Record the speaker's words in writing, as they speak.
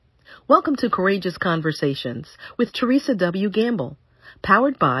Welcome to Courageous Conversations with Teresa W. Gamble,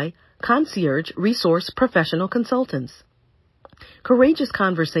 powered by Concierge Resource Professional Consultants. Courageous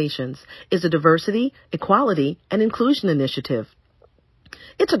Conversations is a diversity, equality, and inclusion initiative.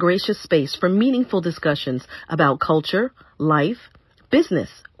 It's a gracious space for meaningful discussions about culture, life, business,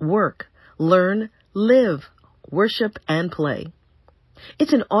 work, learn, live, worship, and play.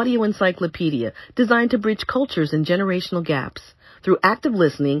 It's an audio encyclopedia designed to bridge cultures and generational gaps through active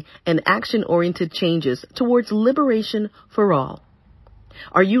listening and action-oriented changes towards liberation for all.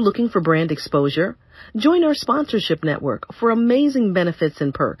 Are you looking for brand exposure? Join our sponsorship network for amazing benefits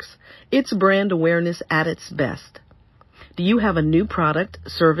and perks. It's brand awareness at its best. Do you have a new product,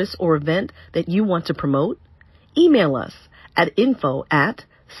 service, or event that you want to promote? Email us at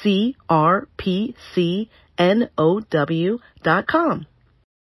info@crpcnow.com.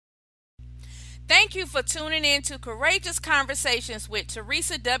 Thank you for tuning in to Courageous Conversations with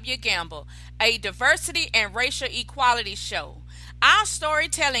Teresa W. Gamble, a diversity and racial equality show. Our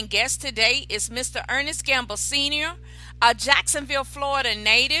storytelling guest today is Mr. Ernest Gamble Sr., a Jacksonville, Florida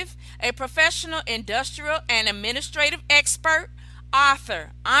native, a professional industrial and administrative expert,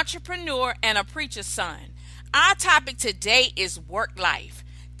 author, entrepreneur, and a preacher's son. Our topic today is work life.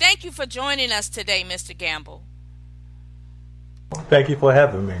 Thank you for joining us today, Mr. Gamble. Thank you for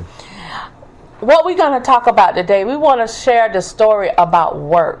having me. What we're going to talk about today, we want to share the story about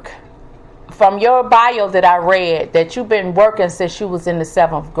work. From your bio that I read, that you've been working since you was in the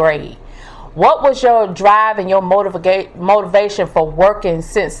 7th grade. What was your drive and your motivation for working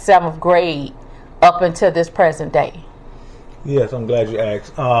since 7th grade up until this present day? Yes, I'm glad you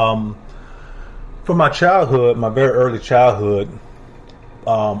asked. From my childhood, my very early childhood,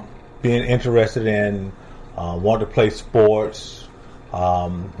 being interested in wanting to play sports,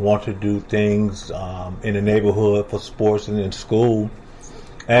 want to do things in the neighborhood for sports and in school.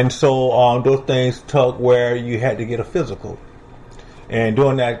 And so those things took where you had to get a physical. And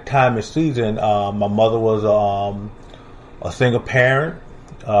during that time and season, my mother was a single parent.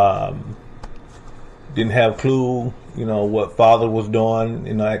 Didn't have a clue, what father was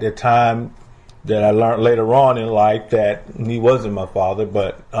doing. At the time that I learned later on in life that he wasn't my father,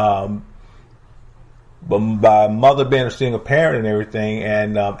 but by mother being a single parent and everything,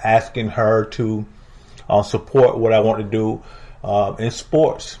 and asking her to support what I want to do in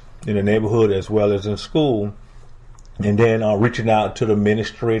sports in the neighborhood as well as in school, and then reaching out to the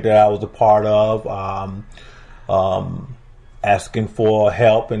ministry that I was a part of, asking for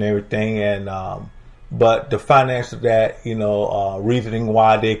help and everything, and but the finance of that, reasoning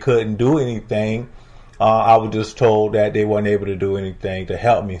why they couldn't do anything, I was just told that they weren't able to do anything to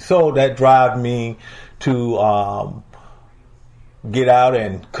help me. So that drive me to get out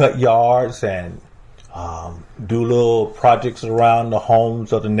and cut yards and do little projects around the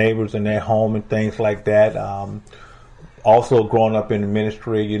homes of the neighbors in their home and things like that. Also growing up in the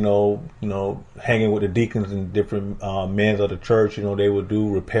ministry, hanging with the deacons and different men of the church, they would do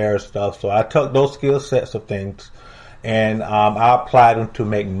repair stuff. So I took those skill sets of things and I applied them to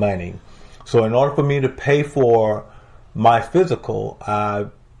make money. So in order for me to pay for my physical, I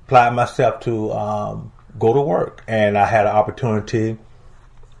applied myself to go to work, and I had an opportunity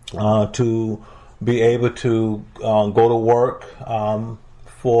to be able to go to work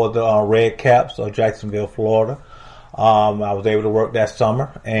for the Red Caps of Jacksonville, Florida. I was able to work that summer,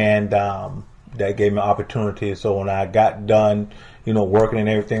 and that gave me an opportunity. So when I got done, working and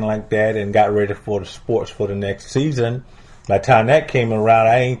everything like that, and got ready for the sports for the next season, by the time that came around,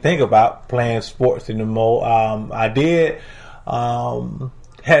 I didn't think about playing sports anymore. I did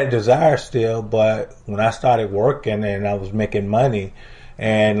had a desire still, but when I started working and I was making money,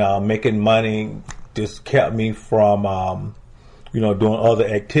 and making money just kept me from doing other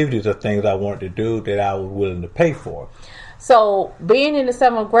activities or things I wanted to do that I was willing to pay for. So being in the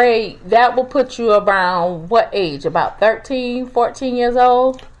 7th grade, that will put you around what age? About 13, 14 years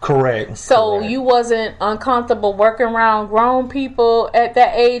old? Correct. So correct. You wasn't uncomfortable working around grown people at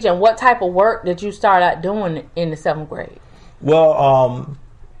that age? And what type of work did you start out doing in the 7th grade? Well,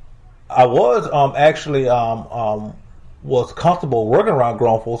 I was actually was comfortable working around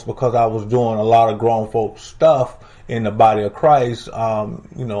grown folks because I was doing a lot of grown folks stuff in the body of Christ,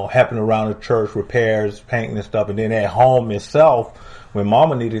 happening around the church, repairs, painting and stuff, and then at home itself when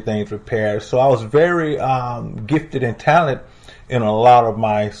mama needed things repaired. So I was very gifted and talented in a lot of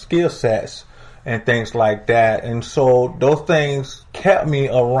my skill sets and things like that. And so those things kept me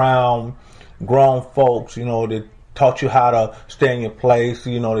around grown folks, that taught you how to stay in your place,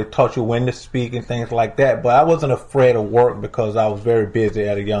 they taught you when to speak and things like that. But I wasn't afraid of work because I was very busy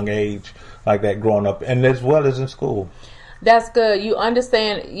at a young age like that growing up, and as well as in school. That's good. You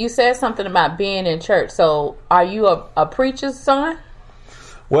understand. You said something about being in church. So, are you a preacher's son?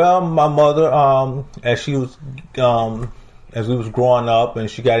 Well, my mother, as we was growing up, and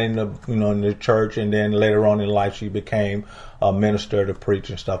she got into in the church, and then later on in life, she became a minister to preach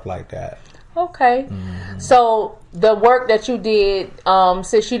and stuff like that. Okay. So the work that you did,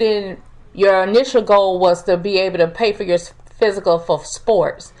 since your initial goal was to be able to pay for your physical for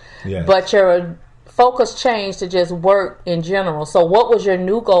sports, Yes. but your focus changed to just work in general. So what was your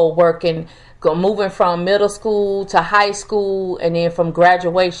new goal moving from middle school to high school, and then from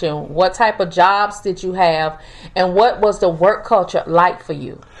graduation? What type of jobs did you have, and what was the work culture like for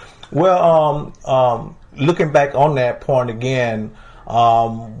you? Well, looking back on that point again,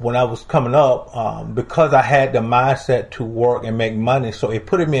 when I was coming up, because I had the mindset to work and make money, so it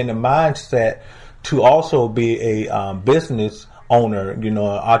put me in the mindset to also be a business owner, an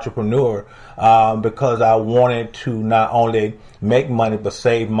entrepreneur, because I wanted to not only make money but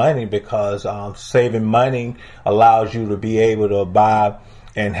save money, because saving money allows you to be able to buy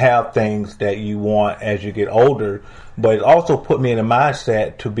and have things that you want as you get older. But it also put me in the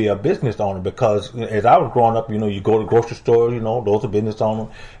mindset to be a business owner, because as I was growing up, you go to grocery stores, those are business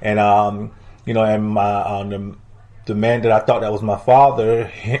owners, and and my the man that I thought that was my father,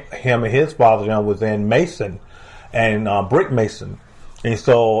 him and his father was in mason and brick mason, and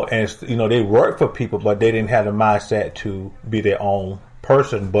so they worked for people, but they didn't have the mindset to be their own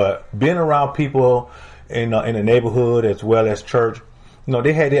person. But being around people in the neighborhood as well as church,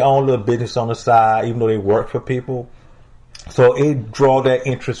 they had their own little business on the side, even though they worked for people. So it drew that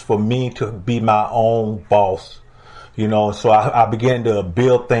interest for me to be my own boss, so I began to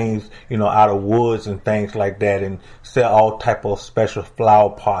build things, out of woods and things like that, and sell all type of special flower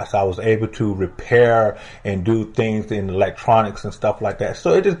pots. I was able to repair and do things in electronics and stuff like that.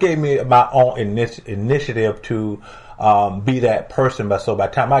 So it just gave me my own initiative to be that person. But so by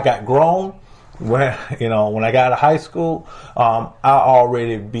the time I got grown, when I got out of high school, I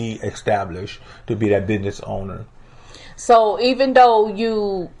already be established to be that business owner. So even though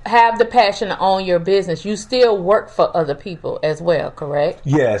you have the passion to own your business, you still work for other people as well, correct?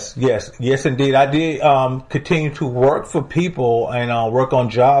 Yes, indeed. I did continue to work for people and work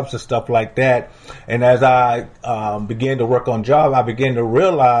on jobs and stuff like that. And as I began to work on jobs, I began to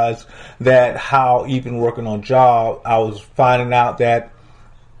realize that how even working on job, I was finding out that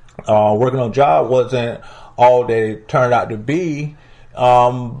working on job wasn't all that it turned out to be.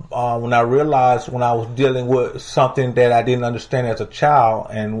 When I realized when I was dealing with something that I didn't understand as a child,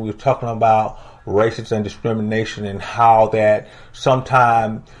 and we were talking about racism and discrimination and how that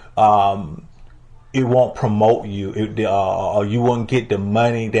sometimes it won't promote you, or you won't get the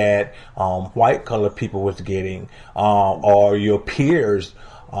money that white colored people was getting, or your peers.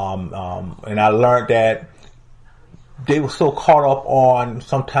 And I learned that they were so caught up on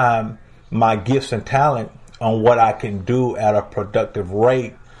sometimes my gifts and talent, on what I can do at a productive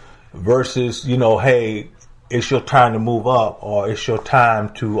rate, versus, hey, it's your time to move up, or it's your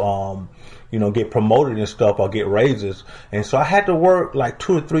time to, get promoted and stuff, or get raises. And so I had to work like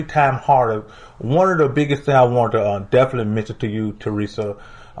 2 or 3 times harder. One of the biggest things I want to definitely mention to you, Teresa,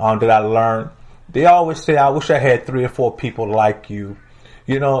 that I learned, they always say, I wish I had 3 or 4 people like you.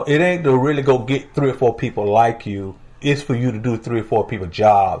 It ain't to really go get 3 or 4 people like you. It's for you to do 3 or 4 people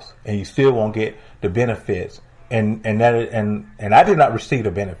jobs, and you still won't get the benefits. And I did not receive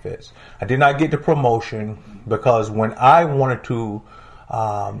the benefits. I did not get the promotion, because when I wanted to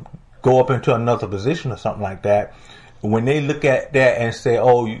go up into another position or something like that, when they look at that and say,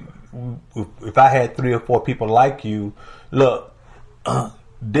 oh, if I had 3 or 4 people like you, look,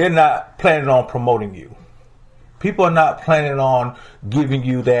 they're not planning on promoting you. People are not planning on giving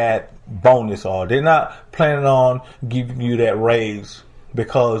you that bonus, or they're not planning on giving you that raise,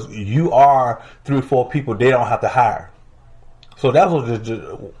 because you are 3 or 4 people they don't have to hire. So that was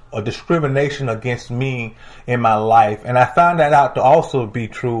a discrimination against me in my life. And I found that out to also be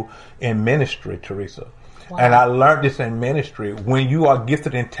true in ministry, Teresa. Wow. And I learned this in ministry. When you are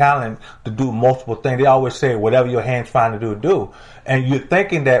gifted in talent to do multiple things, they always say, whatever your hands find to do, do. And you're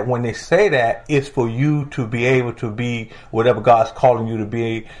thinking that when they say that, it's for you to be able to be whatever God's calling you to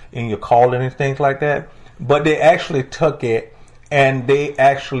be in your calling and things like that. But they actually took it and they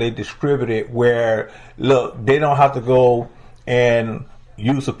actually distributed where, look, they don't have to go and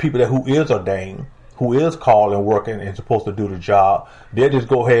use the people who is ordained, who is called and working and supposed to do the job. They'll just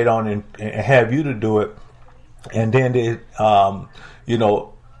go ahead on and have you to do it. And then they,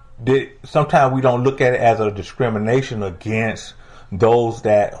 sometimes we don't look at it as a discrimination against those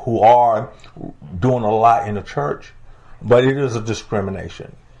who are doing a lot in the church, but it is a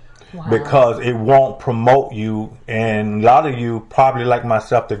discrimination. because it won't promote you. And a lot of you, probably like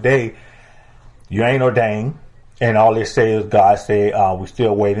myself today, you ain't ordained. And all they say is God say, we're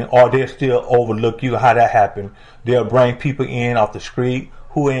still waiting. Or they'll still overlook you. How that happen? They'll bring people in off the street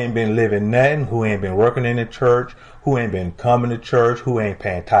who ain't been living nothing, who ain't been working in the church, who ain't been coming to church, who ain't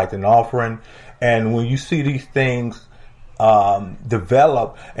paying tithe and offering. And when you see these things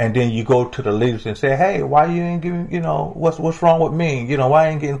develop, and then you go to the leaders and say, hey, why you ain't giving, what's wrong with me? Why I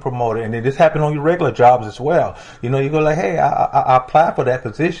ain't getting promoted? And then this happen on your regular jobs as well. You go like, hey, I applied for that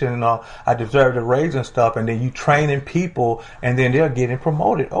position, I deserve a raise and stuff. And then you training people, and then they're getting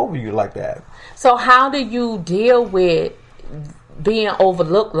promoted over you like that. So how do you deal with being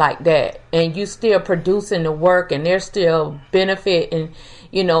overlooked like that, and you still producing the work, and they're still benefiting,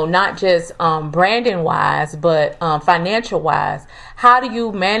 not just branding wise, but financial wise? How do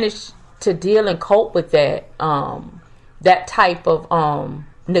you manage to deal and cope with that that type of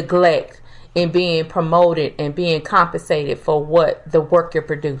neglect in being promoted and being compensated for what the work you're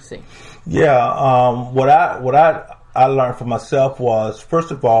producing? Yeah, what I learned for myself was, first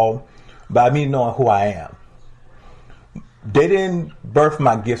of all, by me knowing who I am. They didn't birth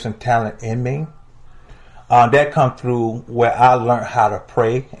my gifts and talent in me. That come through where I learned how to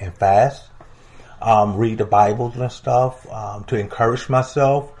pray and fast, read the Bibles and stuff, to encourage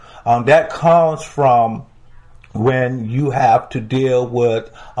myself. That comes from when you have to deal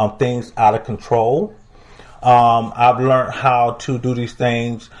with things out of control. I've learned how to do these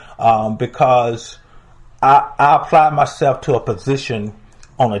things because I applied myself to a position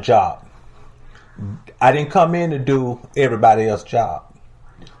on a job. I didn't come in to do everybody else's job.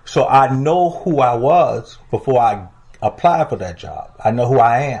 So I know who I was before I applied for that job. I know who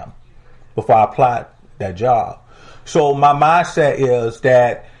I am before I applied that job. So my mindset is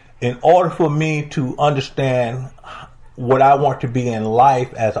that in order for me to understand what I want to be in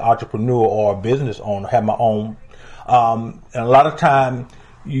life as an entrepreneur or a business owner, have my own, and a lot of time,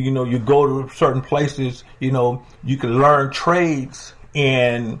 you go to certain places, you can learn trades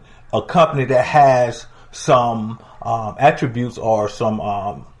in a company that has some attributes or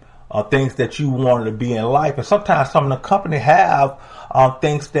some things that you wanted to be in life. And sometimes some of the company have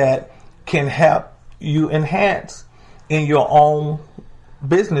things that can help you enhance in your own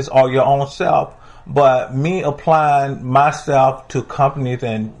business or your own self. But me applying myself to companies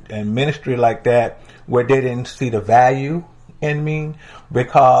and ministry like that, where they didn't see the value in me,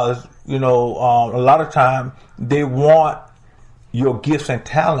 because, a lot of time they want your gifts and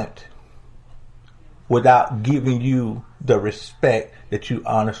talent without giving you the respect that you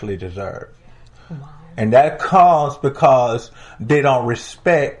honestly deserve. Wow. And that comes because they don't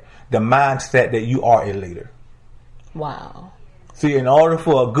respect the mindset that you are a leader. Wow. See, in order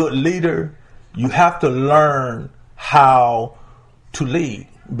for a good leader, you have to learn how to lead.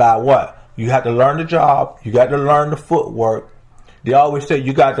 By what? You have to learn the job. You got to learn the footwork. They always say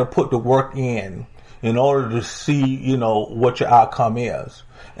you got to put the work in order to see, what your outcome is.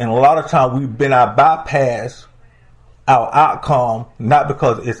 And a lot of times we've been bypass our outcome, not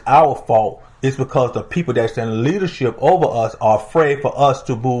because it's our fault. It's because the people that's in leadership over us are afraid for us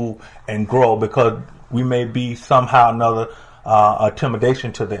to move and grow, because we may be somehow or another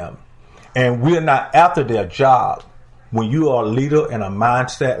intimidation to them. And we're not after their job. When you are a leader in a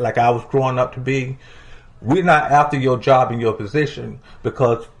mindset like I was growing up to be, we're not after your job and your position,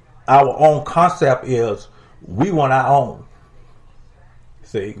 because our own concept is we want our own.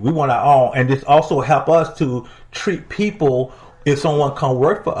 See, we want our own. And this also help us to treat people, if someone come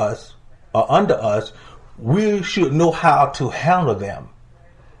work for us or under us, we should know how to handle them.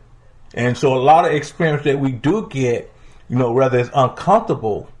 And so a lot of experience that we do get, whether it's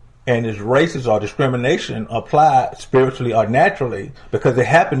uncomfortable and it's racist or discrimination applied spiritually or naturally, because it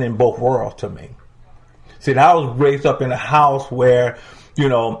happened in both worlds to me. See, I was raised up in a house where,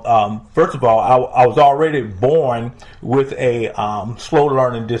 first of all, I was already born with a slow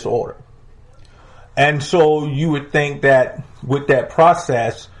learning disorder. And so you would think that with that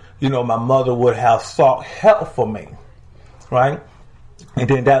process, my mother would have sought help for me, right? And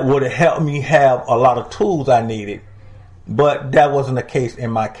then that would have helped me have a lot of tools I needed. But that wasn't the case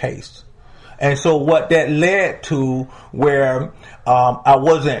in my case. And so what that led to, where I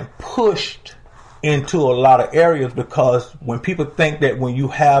wasn't pushed into a lot of areas, because when people think that when you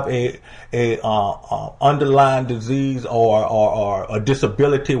have a underlying disease or a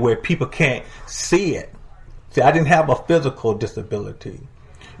disability where people can't see it. See, I didn't have a physical disability,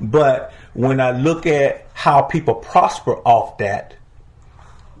 but when I look at how people prosper off that,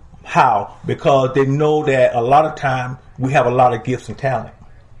 how? Because they know that a lot of time we have a lot of gifts and talent.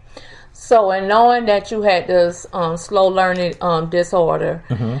 So, in knowing that you had this slow learning disorder,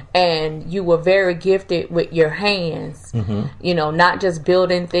 and you were very gifted with your hands, you know, not just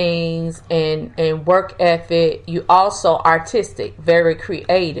building things and work ethic, you also artistic, very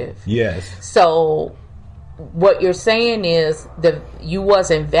creative. Yes. So, what you're saying is that you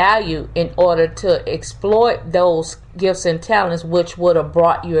wasn't valued in order to exploit those gifts and talents, which would have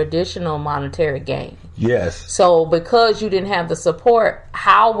brought you additional monetary gain. Yes. So because you didn't have the support,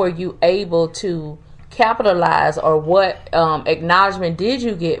 how were you able to capitalize, or what acknowledgement did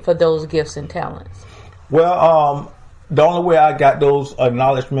you get for those gifts and talents? Well, the only way I got those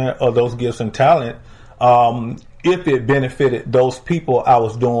acknowledgement of those gifts and talent, if it benefited those people I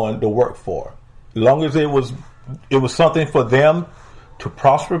was doing the work for. As long as it was something for them to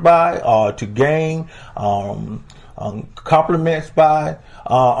prosper by, or to gain compliments by.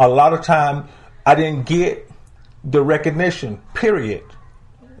 A lot of time I didn't get the recognition, period,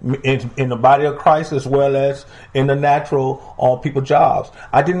 in the body of Christ as well as in the natural on people's jobs.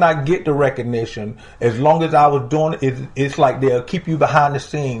 I did not get the recognition. As long as I was doing it, it's like they'll keep you behind the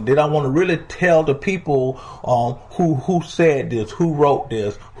scene. They don't want to really tell the people who said this, who wrote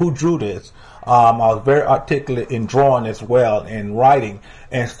this, who drew this. I was very articulate in drawing as well, and writing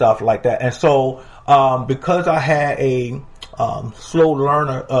and stuff like that. And so because I had a slow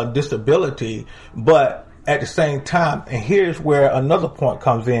learner disability, but at the same time, and here's where another point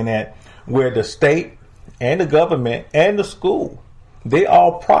comes in at, where the state and the government and the school, they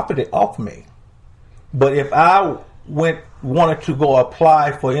all profited off me. But if I wanted to go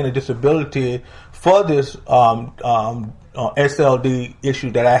apply for any disability for this SLD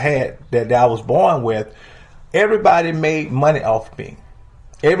issue that I had, that I was born with, everybody made money off me.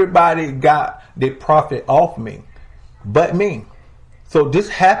 Everybody got their profit off me, but me. So this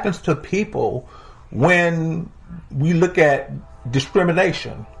happens to people when we look at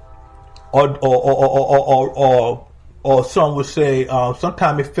discrimination, or some would say,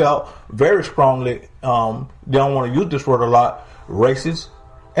 sometimes it felt very strongly, they don't want to use this word a lot, racist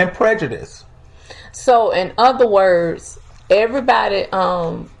and prejudice. So in other words, everybody,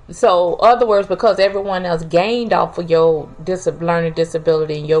 because everyone else gained off of your learning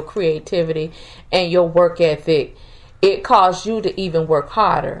disability and your creativity and your work ethic, it caused you to even work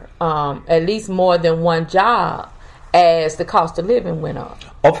harder, at least more than one job, as the cost of living went up.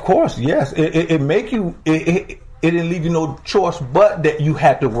 Of course, yes. It make you, it didn't leave you no choice but that you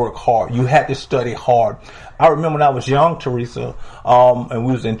had to work hard. You had to study hard. I remember when I was young, Teresa, and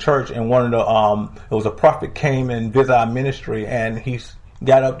we was in church, and one of it was a prophet came and visited our ministry, and he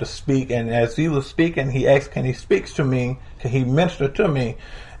got up to speak, and as he was speaking, he asked, can he speak to me? Can he minister to me?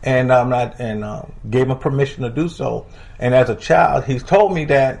 And gave him permission to do so. And as a child, he told me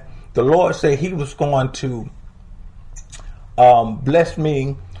that the Lord said he was going to bless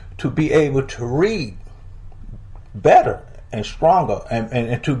me to be able to read better and stronger,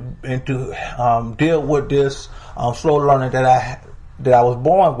 and to deal with this slow learning that I was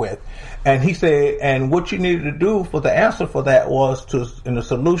born with. And he said, and what you needed to do for the answer for that was and the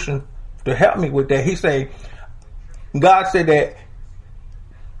solution to help me with that. He said, God said that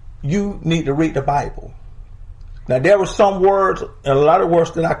you need to read the Bible. Now there were some words, a lot of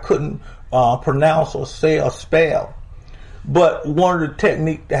words that I couldn't pronounce or say or spell. But one of the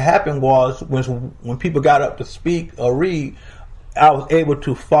techniques that happened was when people got up to speak or read, I was able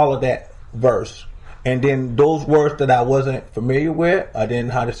to follow that verse. And then those words that I wasn't familiar with, I didn't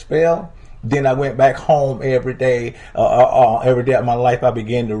know how to spell, then I went back home every day of my life. I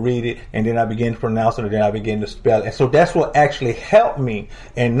began to read it, and then I began to pronounce it, and then I began to spell it. And so that's what actually helped me,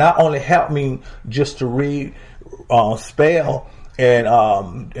 and not only helped me just to read, spell,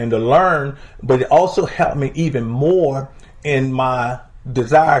 and to learn, but it also helped me even more in my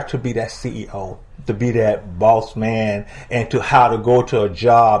desire to be that CEO, to be that boss man, and to how to go to a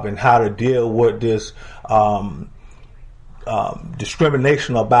job and how to deal with this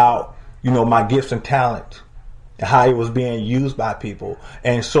discrimination about, my gifts and talent, and how it was being used by people.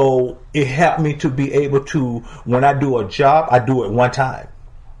 And so it helped me to be able to, when I do a job, I do it one time,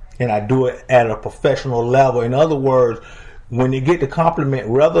 and I do it at a professional level. In other words, when you get the compliment,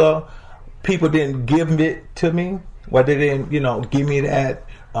 whether people didn't give it to me, whether they didn't, give me that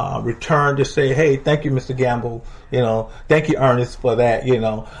return to say, hey, thank you, Mr. Gamble, thank you, Ernest, for that,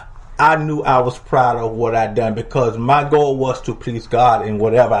 I knew I was proud of what I'd done, because my goal was to please God in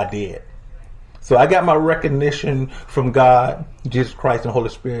whatever I did. So I got my recognition from God, Jesus Christ, and Holy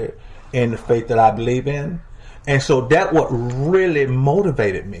Spirit in the faith that I believe in. And so that what really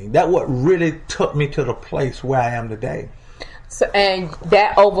motivated me. That what really took me to the place where I am today. So, and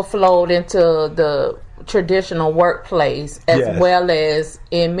that overflowed into the traditional workplace as well as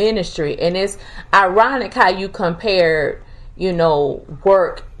in ministry. And it's ironic how you compare,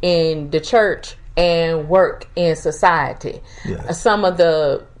 work in the church and work in society. Some of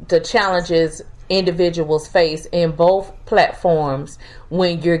the challenges individuals face in both platforms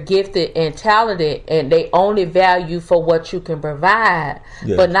when you're gifted and talented, and they only value for what you can provide,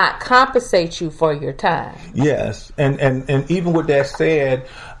 but not compensate you for your time. Yes, and even with that said,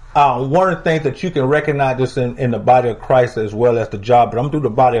 one of the things that you can recognize this in the body of Christ as well as the job, but I'm going to do the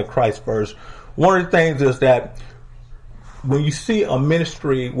body of Christ first. One of the things is that when you see a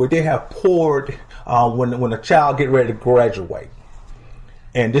ministry where they have poured, when a child get ready to graduate,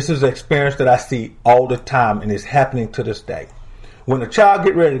 and this is an experience that I see all the time, and it's happening to this day. When a child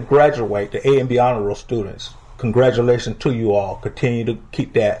get ready to graduate, the A and B honor roll students, congratulations to you all. Continue to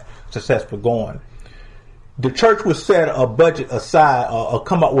keep that successful going. The church would set a budget aside or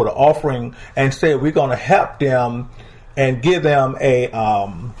come up with an offering and say we're going to help them and give them a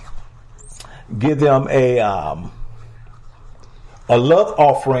love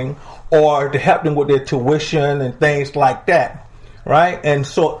offering, or to help them with their tuition and things like that. Right? And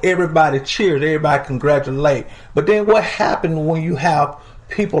so everybody cheers, everybody congratulate. But then what happened when you have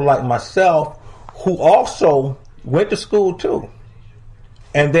people like myself who also went to school too?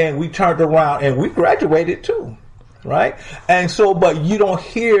 And then we turned around and we graduated too. Right? And so, but you don't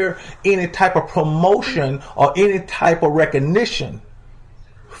hear any type of promotion or any type of recognition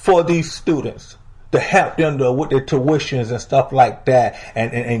for these students to help them with their tuitions and stuff like that,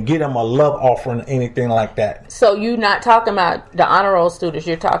 and get them a love offering, anything like that. So you're not talking about the honor roll students,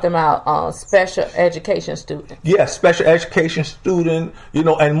 you're talking about special education students. Yes, special education student,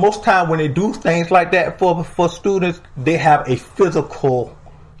 and most time when they do things like that for students, they have a physical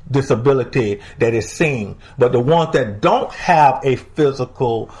disability that is seen. But the ones that don't have a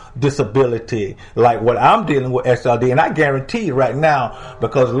physical disability, like what I'm dealing with, SLD, and I guarantee you right now,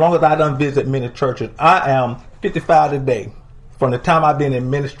 because as long as I done visit many churches, I am 55 today. From the time I've been in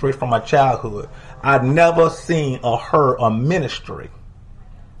ministry from my childhood, I've never seen or heard a ministry,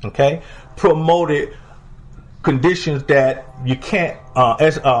 promoted conditions that you can't,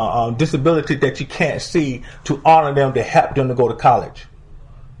 disability that you can't see, to honor them, to help them to go to college.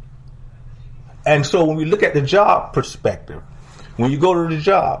 And so when we look at the job perspective, when you go to the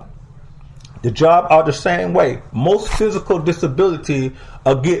job are the same way. Most physical disability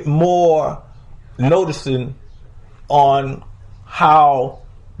get more noticing on how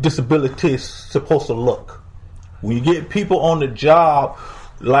disability is supposed to look. When you get people on the job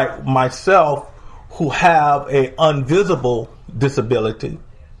like myself who have a invisible disability,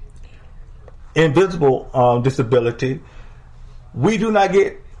 we do not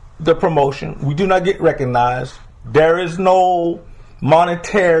get the promotion. We do not get recognized. There is no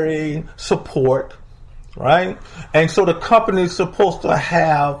monetary support, right? And so the company is supposed to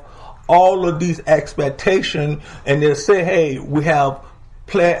have all of these expectations, and they'll say, hey, we have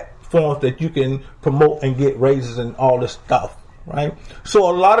platforms that you can promote and get raises and all this stuff, right?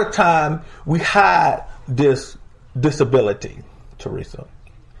 So a lot of time we hide this disability, Teresa.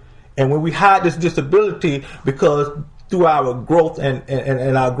 And when we hide this disability, because through our growth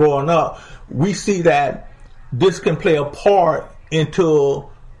and our growing up, we see that this can play a part into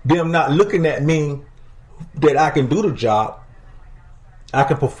them not looking at me that I can do the job, I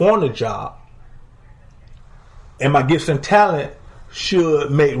can perform the job, and my gifts and talent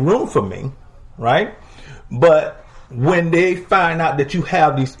should make room for me, right? But when they find out that you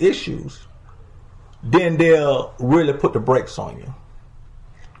have these issues, then they'll really put the brakes on you.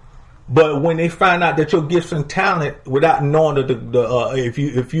 But when they find out that your gifts and talent, without knowing that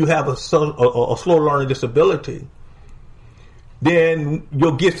if you have a slow learning disability, then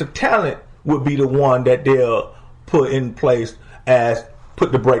your gifts and talent would be the one that they'll put in place as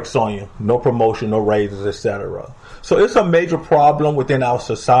put the brakes on you. No promotion, no raises, etc. So it's a major problem within our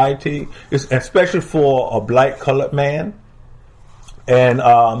society, especially for a black colored man. And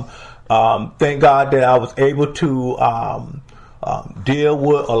thank God that I was able to deal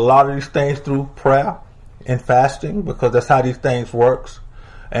with a lot of these things through prayer and fasting, because that's how these things works.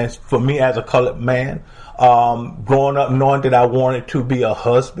 And for me as a colored man, growing up knowing that I wanted to be a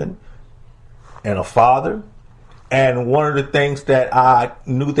husband and a father, and one of the things that I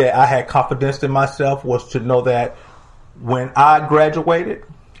knew that I had confidence in myself was to know that when I graduated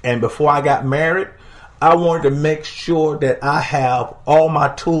and before I got married, I wanted to make sure that I have all my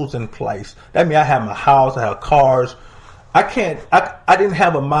tools in place. That means I have my house, I have cars. I didn't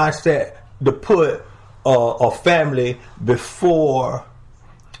have a mindset to put a family before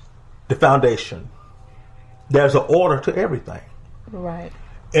the foundation. There's an order to everything. Right.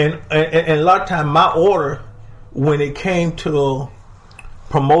 and a lot of time my order, when it came to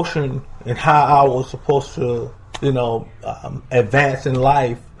promotion and how I was supposed to, advance in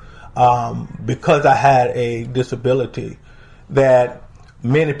life, because I had a disability that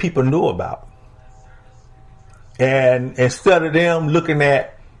many people knew about. And instead of them looking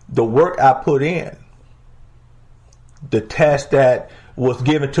at the work I put in, the task that was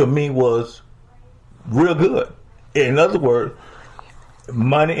given to me was real good. In other words,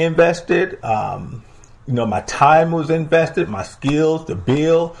 money invested, my time was invested, my skills, the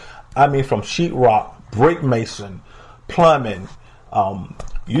bill. I mean, from sheetrock, brick mason, plumbing.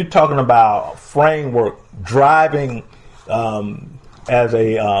 You're talking about framework, driving as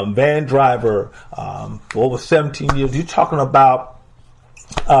a van driver for over 17 years. You're talking about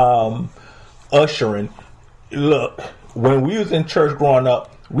ushering. Look, when we was in church growing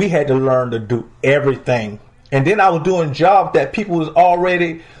up, we had to learn to do everything. And then I was doing jobs that people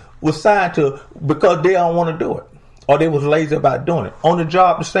was signed to because they don't want to do it, or they was lazy about doing it. On the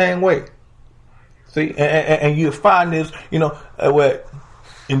job the same way. See, and you find this, and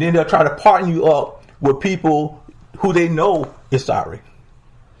then they'll try to partner you up with people who they know is sorry.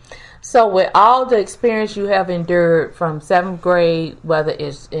 So with all the experience you have endured from 7th grade, whether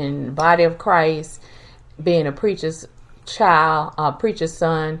it's in the body of Christ, being a preacher's child, a preacher's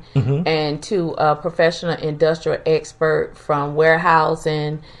son, and to a professional industrial expert, from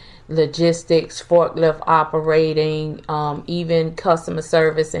warehousing, logistics, forklift operating, even customer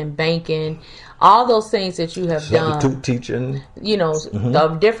service and banking, all those things that you have done, teaching,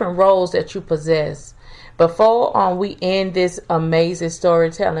 the different roles that you possess. Before we end this amazing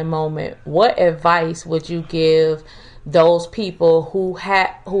storytelling moment, what advice would you give those people who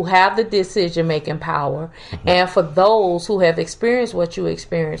have the decision-making power, and for those who have experienced what you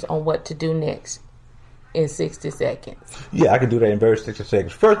experienced, on what to do next in 60 seconds? Yeah, I can do that in very 60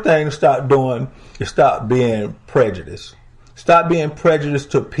 seconds. First thing to start doing is stop being prejudiced. Stop being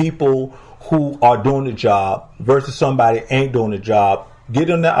prejudiced to people who are doing the job versus somebody ain't doing the job. Give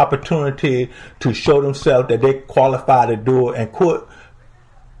them the opportunity to show themselves that they qualify to do it, and quit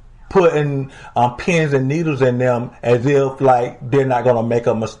putting pins and needles in them as if like they're not going to make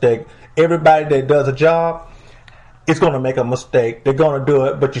a mistake. Everybody that does a job is going to make a mistake. They're going to do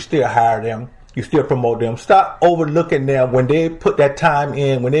it, but you still hire them. You still promote them. Stop overlooking them when they put that time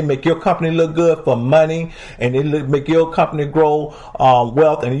in, when they make your company look good for money, and they make your company grow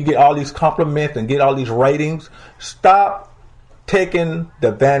wealth, and you get all these compliments and get all these ratings. Stop taking the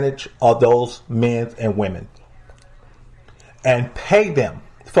advantage of those men and women, and pay them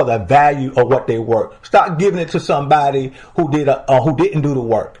for the value of what they work. Stop giving it to somebody who didn't do the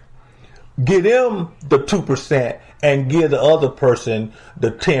work. Give them the 2% and give the other person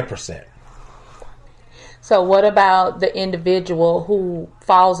the 10%. So what about the individual who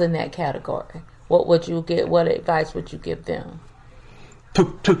falls in that category? What advice would you give them?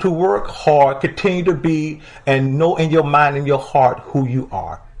 To work hard, continue to be, and know in your mind and your heart who you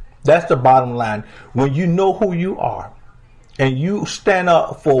are. That's the bottom line. When you know who you are, and you stand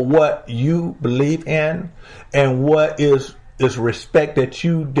up for what you believe in, and what is respect that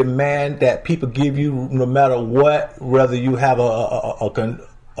you demand that people give you, no matter what, whether you have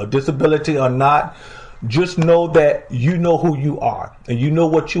a disability or not, just know that you know who you are, and you know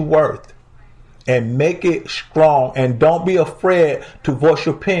what you're worth. And make it strong, and don't be afraid to voice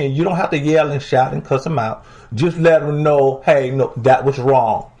your opinion. You don't have to yell and shout and cuss them out. Just let them know, hey, no, that was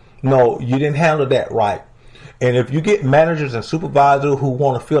wrong. No, you didn't handle that right. And if you get managers and supervisors who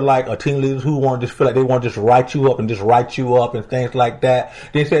want to feel like, or team leaders who want to just feel like they want to just write you up and things like that,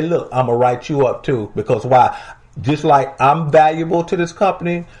 then say, look, I'm going to write you up too. Because why? Just like I'm valuable to this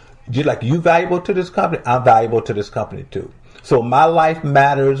company, just like you valuable to this company, I'm valuable to this company too. So my life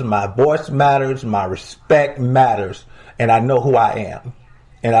matters, my voice matters, my respect matters, and I know who I am.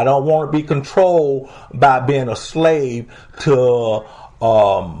 And I don't want to be controlled by being a slave to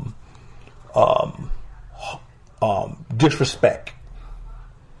disrespect.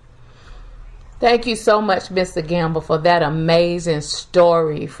 Thank you so much, Mr. Gamble, for that amazing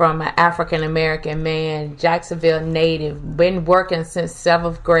story from an African-American man, Jacksonville native, been working since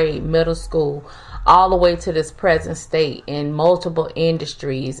 7th grade, middle school, all the way to this present state in multiple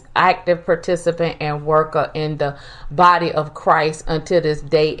industries, active participant and worker in the body of Christ until this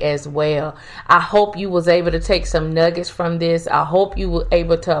day as well. I hope you was able to take some nuggets from this. I hope you were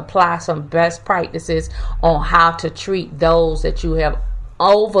able to apply some best practices on how to treat those that you have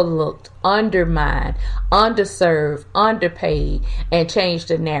overlooked, undermined, underserved, underpaid, and change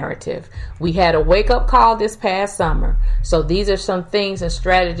the narrative. We had a wake-up call this past summer. So these are some things and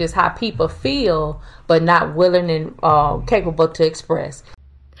strategies how people feel but not willing and capable to express.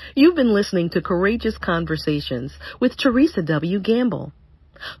 You've been listening to Courageous Conversations with Teresa W. Gamble.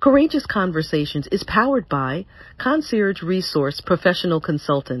 Courageous Conversations is powered by Concierge Resource Professional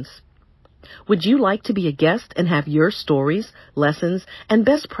Consultants. Would you like to be a guest and have your stories, lessons, and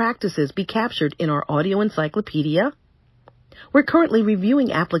best practices be captured in our audio encyclopedia? We're currently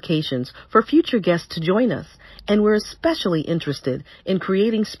reviewing applications for future guests to join us, and we're especially interested in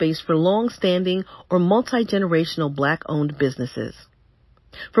creating space for long-standing or multi-generational Black-owned businesses.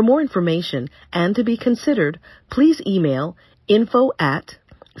 For more information and to be considered, please email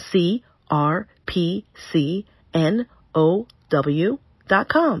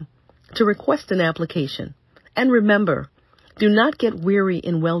info@crpcnow.com to request an application. And remember, do not get weary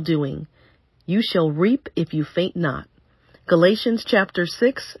in well-doing. You shall reap if you faint not. Galatians chapter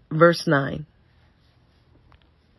 6, verse 9.